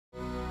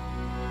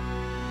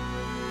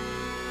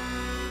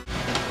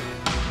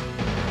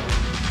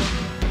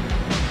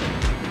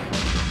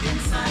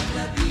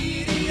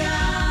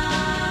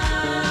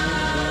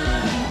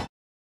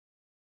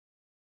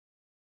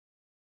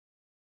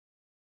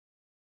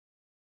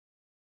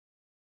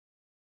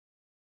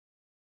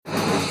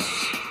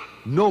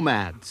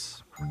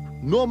Nomads.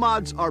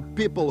 Nomads are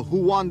people who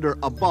wander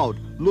about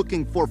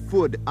looking for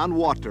food and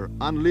water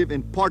and live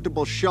in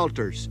portable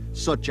shelters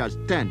such as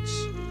tents.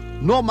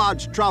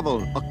 Nomads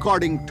travel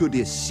according to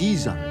the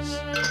seasons.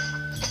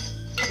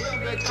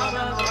 We'll be coming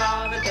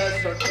around the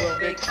desert, we'll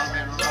be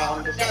coming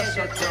around the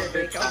desert, we'll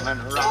be coming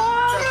around the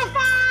desert.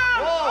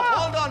 Oh,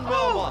 hold on,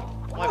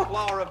 Velma, my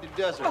flower of the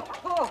desert.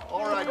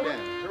 All right then,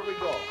 here we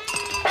go.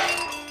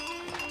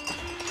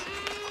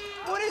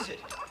 What is it?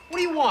 What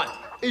do you want?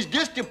 Is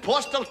this the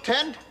postal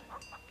tent?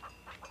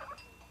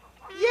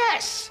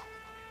 Yes!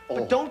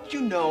 But don't you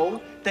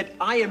know that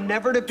I am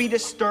never to be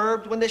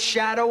disturbed when the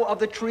shadow of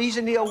the trees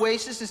in the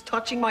oasis is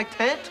touching my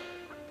tent?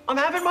 I'm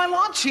having my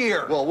lunch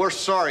here. Well, we're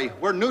sorry.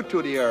 We're new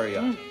to the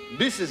area.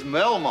 This is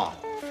Melma,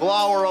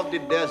 flower of the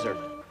desert.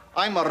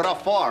 I'm a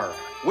Rafar.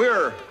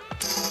 We're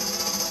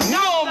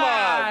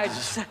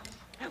nomads!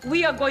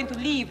 We are going to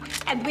leave,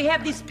 and we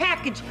have this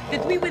package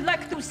that we would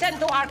like to send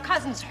to our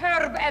cousins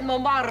Herb and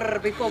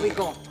Momar before we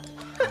go.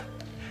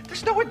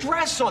 There's no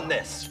address on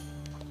this.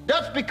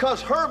 That's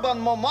because Herb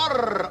and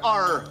Momar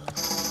are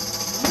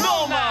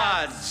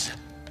nomads.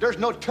 There's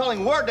no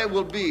telling where they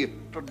will be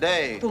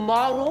today.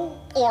 Tomorrow?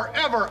 Or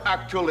ever,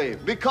 actually,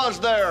 because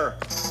they're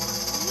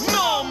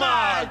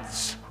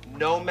nomads.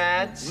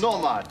 Nomads?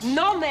 Nomads.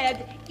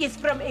 Nomad is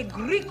from a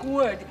Greek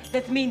word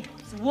that means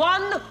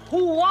one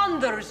who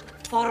wanders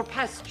for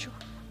pasture.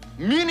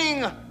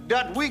 Meaning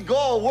that we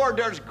go where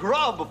there's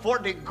grub for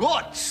the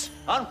goats,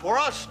 and for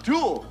us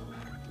too.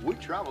 We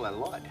travel a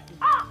lot.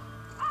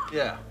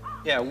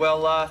 Yeah,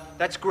 well,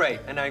 that's great,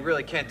 and I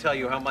really can't tell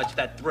you how much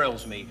that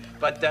thrills me.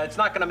 But it's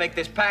not gonna make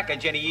this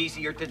package any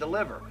easier to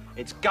deliver.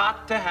 It's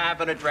got to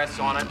have an address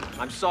on it.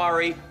 I'm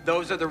sorry,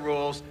 those are the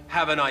rules.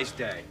 Have a nice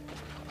day.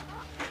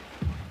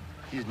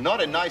 He's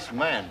not a nice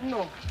man.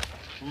 No.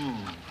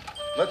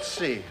 Let's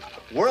see.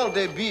 Where'll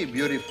they be,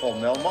 beautiful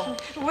Melma?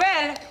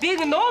 Well,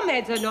 being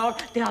nomads and all,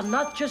 they are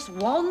not just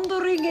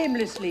wandering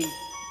aimlessly.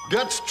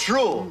 That's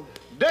true.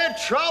 They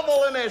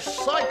travel in a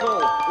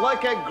cycle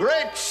like a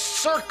great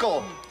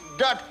circle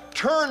that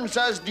turns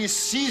as the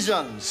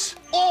seasons.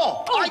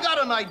 Oh, I got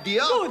an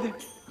idea. Good.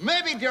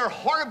 Maybe their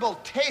horrible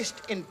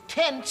taste in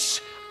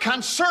tents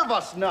can serve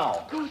us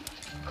now. Good.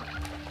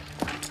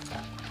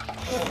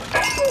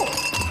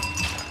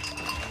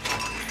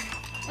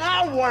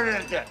 Now what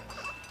is it?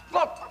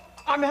 Look,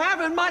 I'm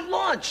having my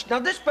lunch. Now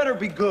this better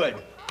be good.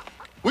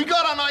 We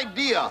got an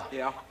idea.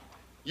 Yeah?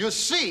 You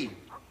see,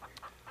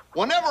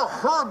 whenever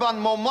Herb and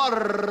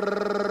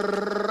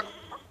Momar,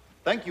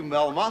 thank you,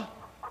 Melma,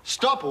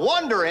 stop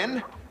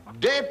wandering,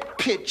 they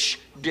pitch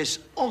this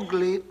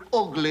ugly,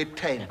 ugly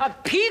tent. A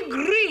pea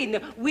green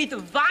with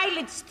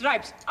violet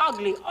stripes.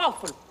 Ugly,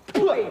 awful.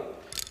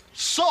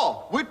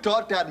 So we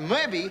thought that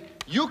maybe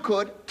you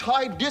could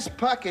tie this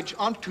package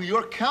onto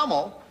your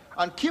camel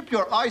and keep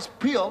your eyes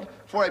peeled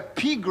for a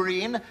pea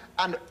green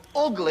and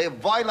ugly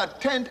violet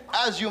tent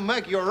as you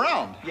make your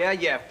round.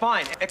 Yeah,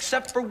 fine.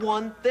 Except for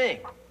one thing.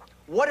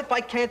 What if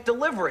I can't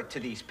deliver it to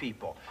these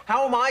people?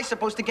 How am I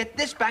supposed to get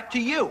this back to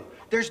you?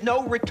 There's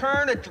no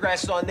return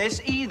address on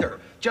this either.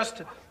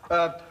 Just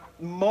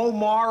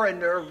Momar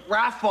and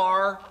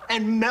Rafar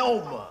and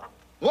Melma.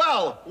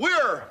 Well,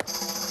 we're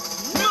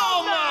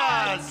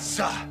nomads!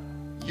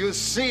 You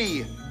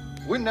see,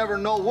 we never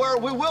know where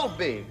we will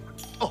be.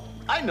 Oh,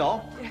 I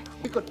know.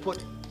 We could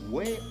put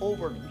way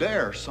over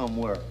there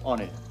somewhere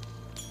on it.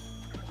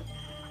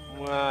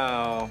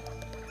 Wow.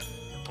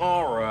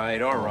 All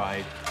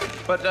right.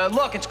 But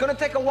look, it's gonna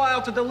take a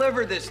while to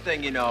deliver this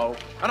thing, you know.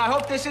 And I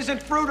hope this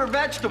isn't fruit or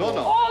vegetable.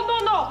 No.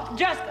 Oh, no.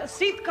 Just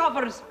seat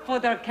covers for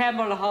their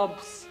camel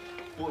humps.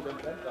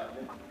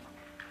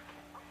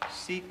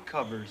 Seat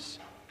covers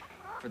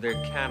for their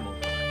camel.